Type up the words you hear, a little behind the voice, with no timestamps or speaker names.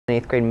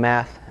8th grade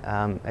math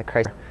at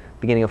Christ,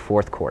 beginning of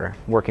 4th quarter,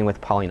 working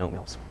with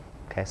polynomials.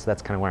 Okay, so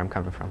that's kind of where I'm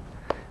coming from.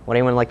 Would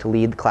anyone like to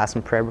lead the class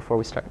in prayer before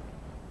we start?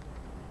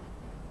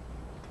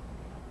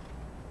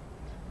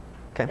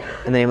 Okay,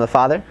 in the name of the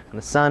Father, and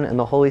the Son, and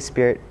the Holy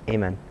Spirit,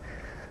 amen.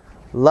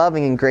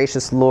 Loving and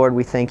gracious Lord,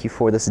 we thank you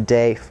for this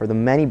day, for the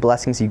many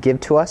blessings you give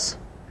to us.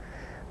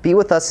 Be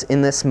with us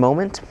in this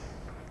moment.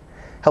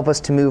 Help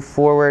us to move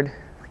forward,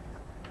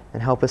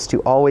 and help us to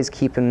always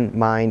keep in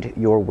mind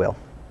your will.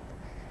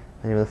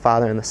 In the name of the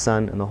Father, and the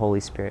Son, and the Holy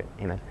Spirit,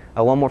 amen.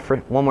 One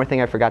more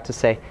thing I forgot to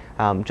say.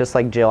 Just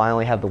like Jill, I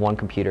only have the one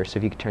computer, so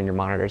if you could turn your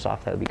monitors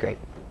off, that would be great.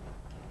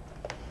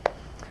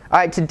 All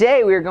right,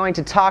 today we are going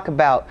to talk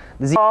about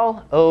z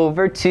all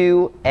over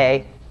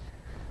 2a.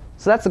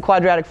 So that's the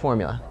quadratic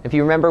formula. If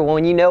you remember,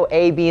 when you know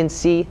a, b, and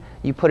c,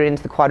 you put it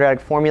into the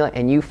quadratic formula,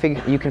 and you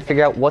can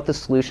figure out what the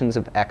solutions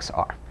of x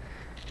are.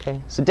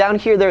 Okay, so down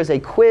here there is a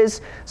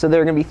quiz, so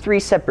there are going to be 3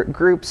 separate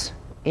groups.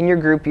 In your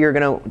group, you're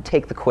going to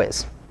take the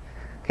quiz.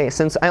 Okay,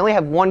 since I only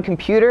have one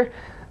computer,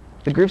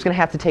 the group's going to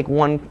have to take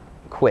one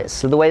quiz.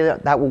 So the way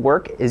that will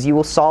work is you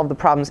will solve the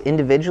problems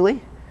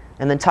individually,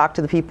 and then talk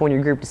to the people in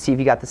your group to see if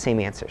you got the same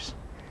answers.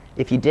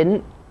 If you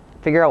didn't,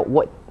 figure out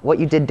what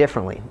you did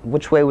differently,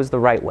 which way was the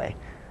right way.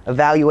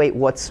 Evaluate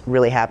what's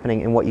really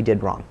happening and what you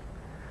did wrong.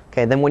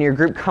 Okay, then when your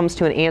group comes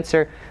to an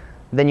answer,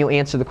 then you'll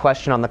answer the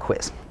question on the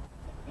quiz.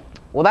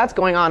 While that's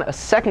going on, a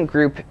second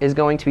group is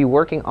going to be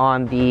working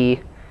on the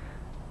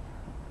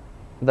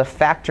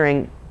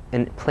factoring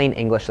in plain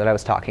English that I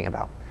was talking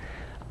about.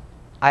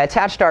 I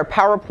attached our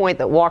PowerPoint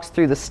that walks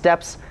through the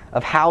steps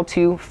of how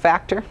to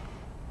factor.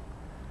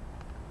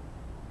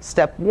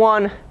 Step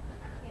 1.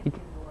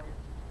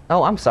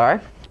 Oh, I'm sorry.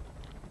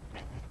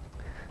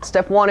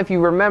 Step 1, if you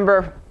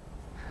remember,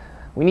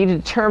 we need to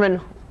determine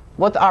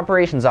what the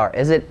operations are.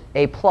 Is it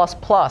a plus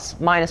plus,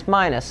 minus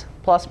minus,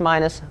 plus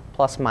minus,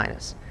 plus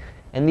minus?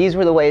 And these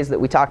were the ways that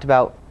we talked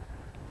about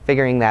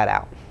figuring that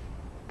out.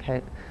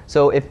 Okay?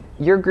 So if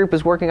your group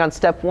is working on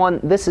step 1,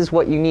 this is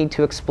what you need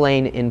to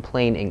explain in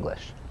plain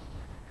English.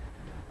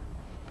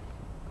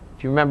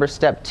 If you remember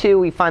step 2,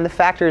 we find the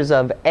factors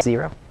of a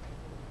 0.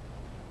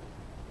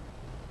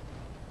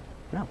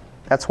 No.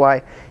 That's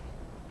why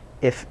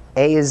if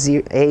a is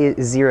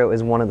 0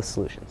 is one of the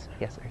solutions.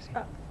 Yes, Darcy?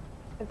 Oh.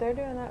 If they're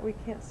doing that, we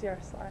can't see our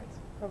slides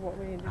of what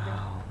we need to do.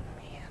 Oh,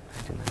 man.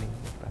 I didn't even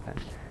think about that.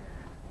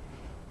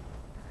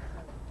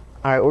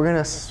 All right, we're going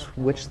to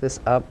switch this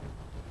up.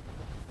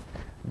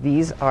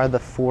 These are the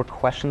 4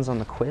 questions on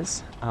the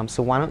quiz.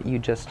 So why don't you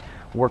just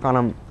work on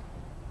them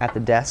at the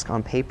desk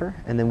on paper,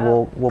 and then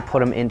we'll put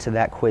them into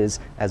that quiz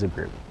as a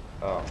group.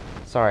 Oh.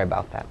 Sorry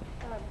about that.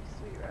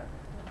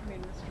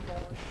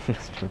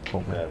 Mr.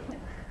 Pullman.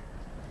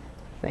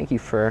 Thank you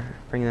for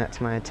bringing that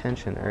to my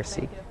attention,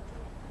 Ursi.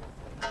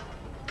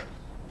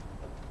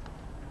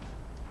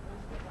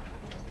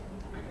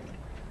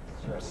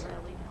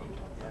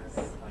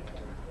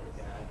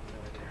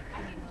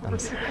 I'm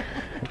sorry.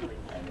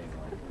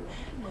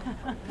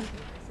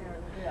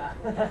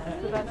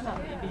 So that's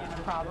not maybe a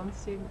problem,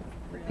 Steve?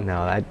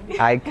 No,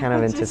 I kind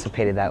of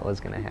anticipated that was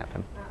going to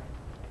happen.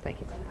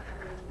 Thank you.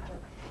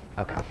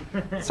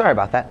 Okay. Sorry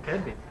about that.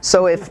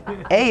 So if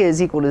a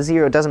is equal to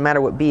 0, it doesn't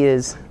matter what b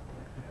is,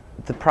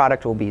 the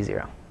product will be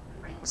 0.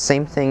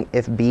 Same thing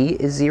if b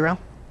is 0.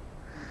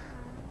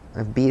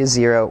 If b is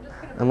 0,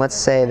 and let's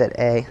say that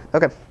a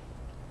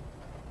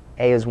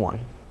is 1.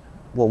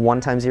 Will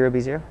 1 times 0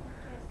 be 0?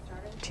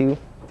 2,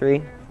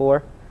 3,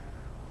 4.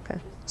 Okay.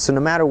 So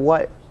no matter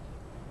what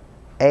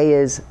a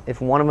is,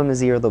 if one of them is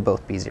 0, they'll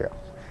both be 0.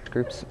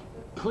 Groups,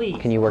 please,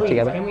 can you work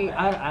together? Can we,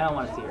 I don't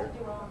want to see her.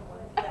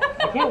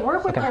 I can't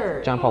work with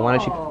her. John Paul, why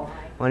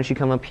don't you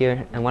come up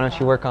here, and why don't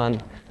you work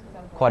on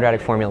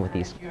quadratic formula with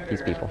these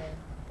people?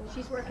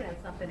 She's working on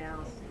something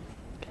else.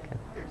 Okay.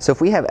 So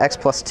if we have x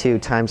plus 2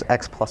 times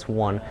x plus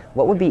 1,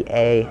 what would be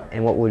a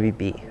and what would be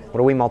b? What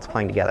are we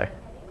multiplying together?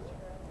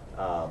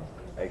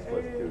 X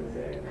plus 2 is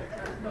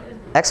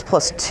a. X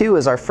plus 2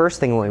 is our first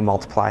thing when we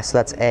multiply, so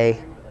that's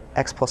a.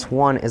 X plus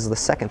 1 is the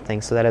second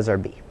thing, so that is our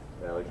b.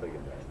 That looks like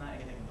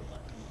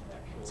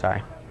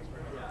Sorry.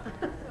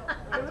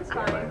 It was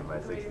fine.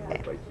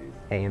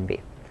 A and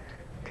b.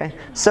 Okay,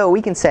 so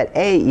we can set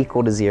a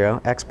equal to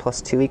 0, x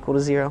plus 2 equal to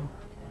 0,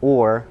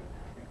 or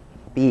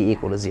b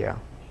equal to 0.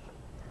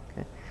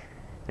 Okay.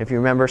 If you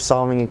remember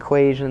solving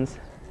equations,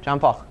 John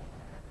Paul,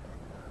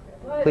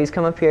 please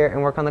come up here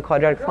and work on the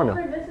quadratic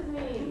formula.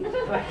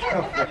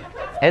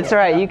 It's all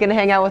right. You can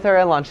hang out with her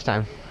at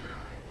lunchtime.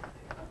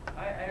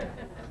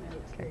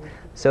 Okay.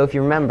 So if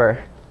you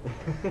remember,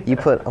 you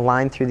put a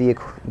line through the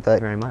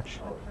very much.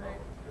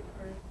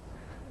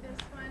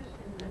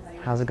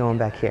 How's it going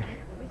back here?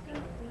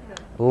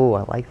 Ooh,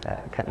 I like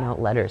that. Cutting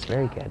out letters.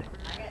 Very good.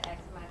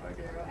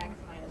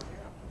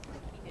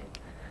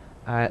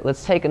 All right,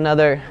 let's take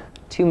another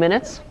 2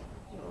 minutes.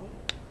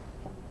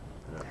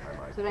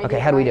 Okay,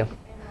 how do we do?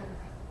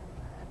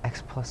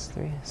 X plus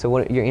 3. So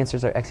what your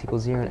answers are x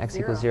equals 0 and x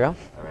equals 0?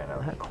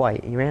 Not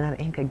quite. You ran out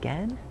of ink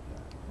again?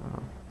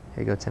 Oh,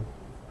 here you go, Tim.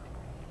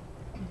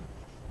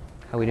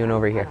 How are we doing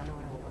over here?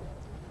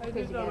 I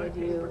Because you gotta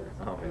do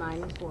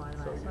minus one,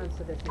 so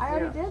this is I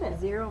already did it.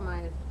 0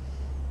 minus,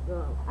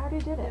 oh. I already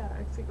did it. Yeah,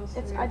 x equals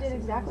 3. I did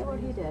exactly what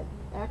he did.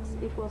 X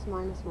equals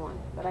minus 1.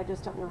 But I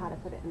just don't know how to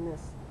put it in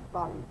this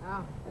bottom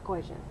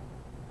equation.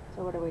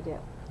 So what do we do?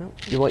 No,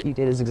 what you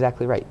did is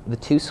exactly right. The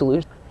two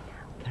solutions,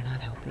 they're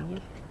not helping you?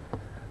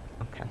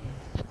 Okay,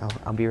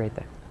 I'll be right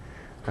there.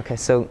 Okay,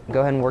 so go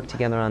ahead and work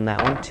together on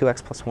that one.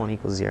 2x plus 1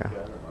 equals 0.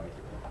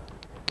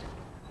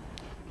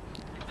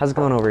 How's it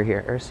going over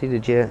here? Ursi,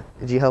 did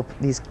you help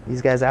these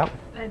guys out?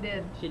 I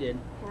did. She did.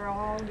 We're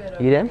all good.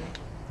 You did? We're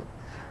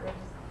just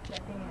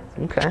checking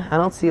answers. Okay, I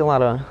don't see a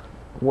lot of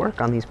work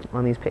on these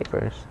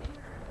papers.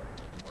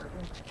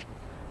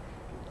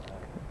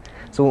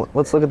 So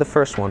let's look at the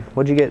first one.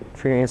 What'd you get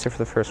for your answer for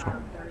the first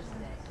one?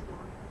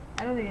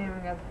 I don't think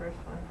anyone got the first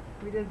one.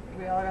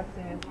 We all got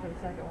the same answer for the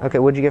second one. Okay,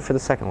 what'd you get for the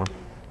second one?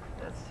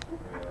 That's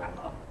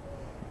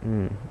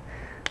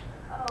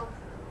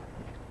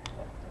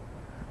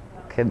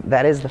Okay,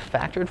 that is the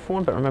factored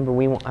form, but remember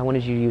I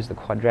wanted you to use the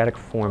quadratic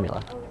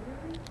formula.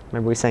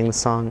 Remember we sang the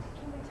song?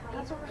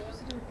 That's what we're supposed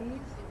to do with these?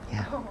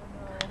 Yeah.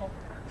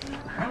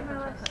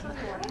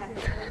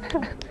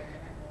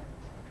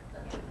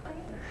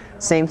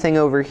 Same thing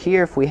over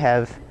here. If we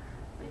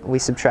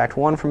subtract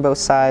 1 from both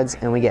sides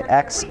and we get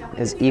x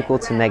is equal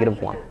to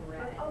 -1.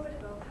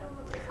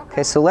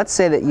 Okay, so let's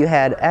say that you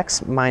had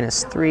x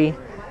minus 3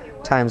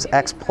 times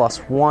x plus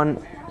 1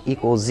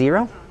 equals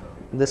 0.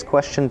 This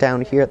question down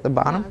here at the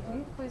bottom. Can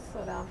you please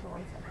slow down for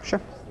 1 second?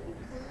 Sure.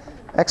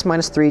 X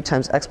minus 3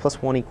 times x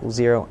plus 1 equals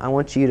 0. I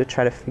want you to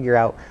try to figure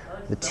out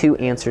the two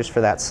answers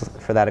for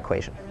that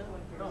equation.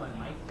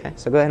 Okay,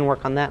 so go ahead and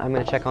work on that. I'm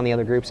going to check on the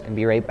other groups and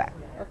be right back.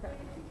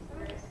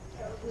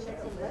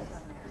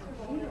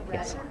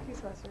 Yes.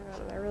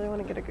 I really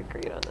want to get a good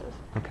grade on this.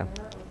 Okay.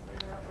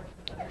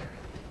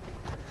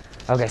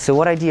 Okay, so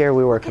what idea are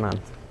we working on?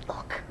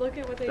 Look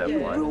at what they Step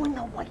did. one.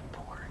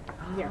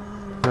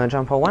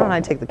 John Paul, why don't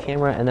I take the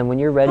camera and then when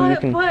you're ready, you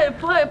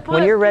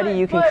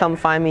can come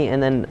find me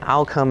and then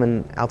I'll come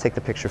and I'll take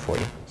the picture for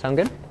you. Sound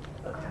good?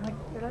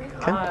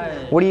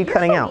 Okay. What are you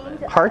cutting out?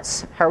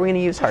 Hearts? How are we going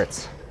to use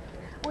hearts?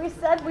 We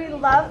said we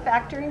love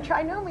factoring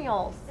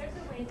trinomials.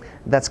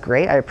 That's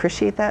great. I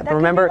appreciate that. But That could be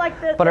remember,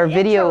 like the our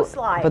video, intro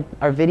slide. but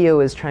our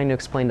video is trying to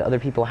explain to other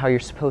people how you're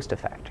supposed to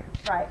factor.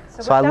 Right.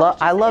 So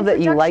I love that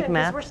you like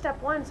math. We're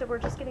step 1, so we're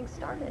just getting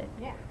started.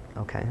 Yeah.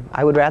 Okay.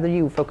 I would rather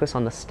you focus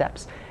on the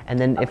steps, and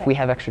then if Okay. we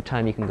have extra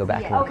time, you can go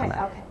back and work on Okay,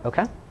 that.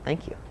 okay. Okay?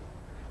 Thank you.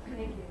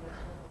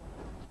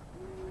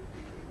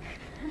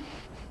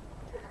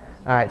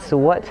 All right. So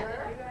what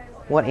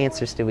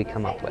answers did we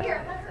come up with?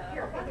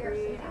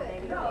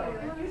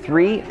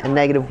 3 and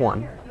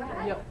 -1.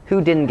 Yep.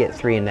 Who didn't get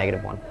 3 and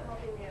 -1?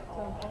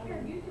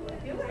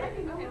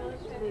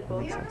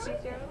 Makes sense.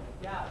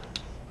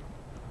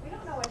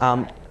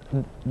 And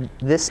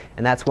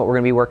that's what we're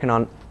going to be working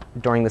on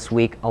during this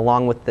week,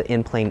 along with the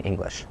in plain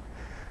English.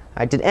 All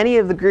right, did any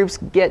of the groups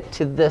get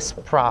to this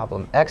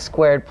problem? X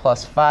squared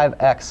plus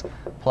 5x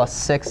plus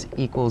 6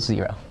 equals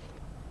 0.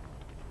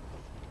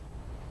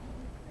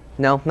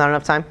 No? Not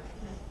enough time?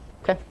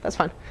 Okay, that's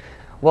fine.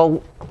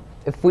 Well,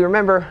 if we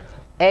remember,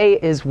 A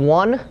is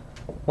 1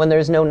 when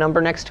there's no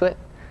number next to it,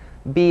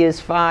 B is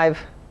 5,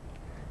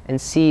 and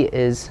C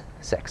is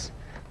 6.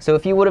 So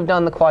if you would have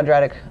done the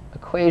quadratic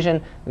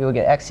equation, we would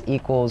get x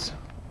equals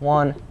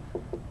 -2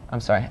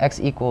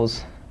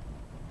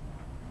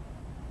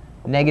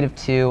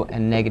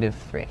 and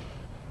 -3.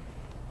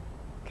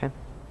 Okay?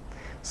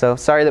 So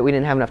sorry that we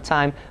didn't have enough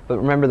time, but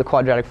remember the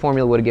quadratic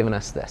formula would have given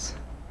us this.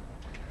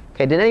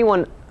 Okay, can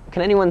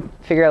anyone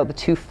figure out the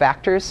two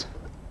factors?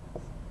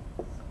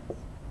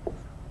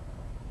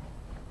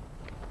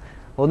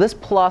 Well, this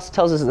plus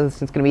tells us that it's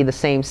going to be the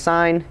same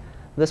sign.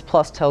 This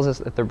plus tells us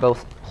that they're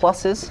both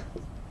pluses.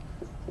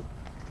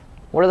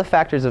 What are the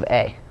factors of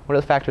A? What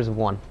are the factors of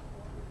 1?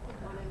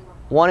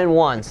 1 and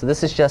 1. So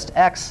this is just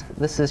x.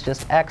 This is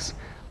just x.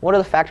 What are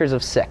the factors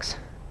of 6?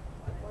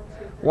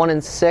 1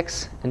 and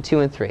 6 and 2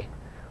 and 3.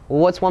 Well,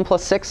 what's 1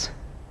 plus 6?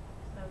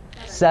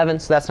 7.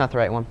 So that's not the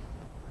right one.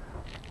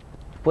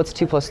 What's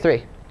 2 plus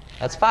 3?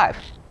 That's 5.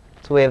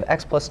 So we have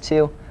x plus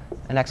 2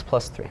 and x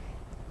plus 3.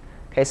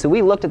 Okay, so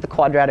we looked at the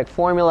quadratic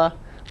formula.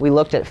 We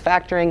looked at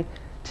factoring.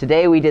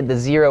 Today we did the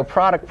zero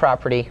product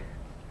property.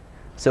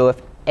 So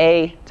if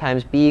A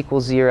times B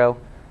equals 0,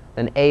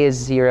 then A is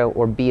 0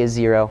 or B is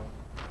 0.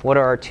 What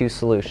are our two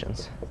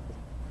solutions?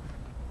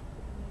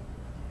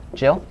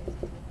 Jill?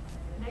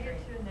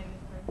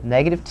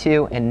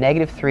 -2 and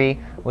 -3,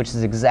 which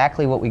is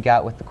exactly what we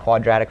got with the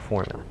quadratic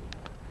formula.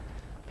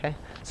 Okay?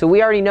 So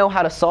we already know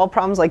how to solve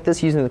problems like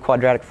this using the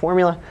quadratic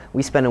formula.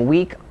 We spent a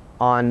week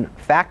on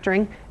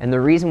factoring, and the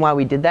reason why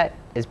we did that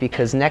is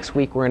because next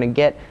week we're going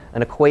to get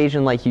an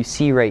equation like you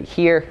see right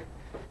here,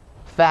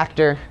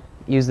 factor,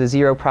 use the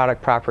zero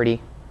product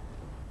property,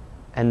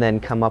 and then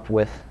come up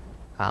with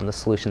the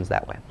solutions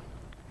that way.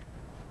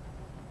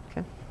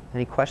 Okay.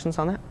 Any questions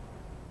on that?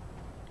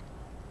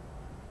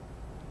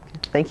 Okay.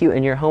 Thank you,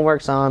 and your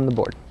homework's on the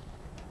board.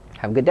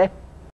 Have a good day.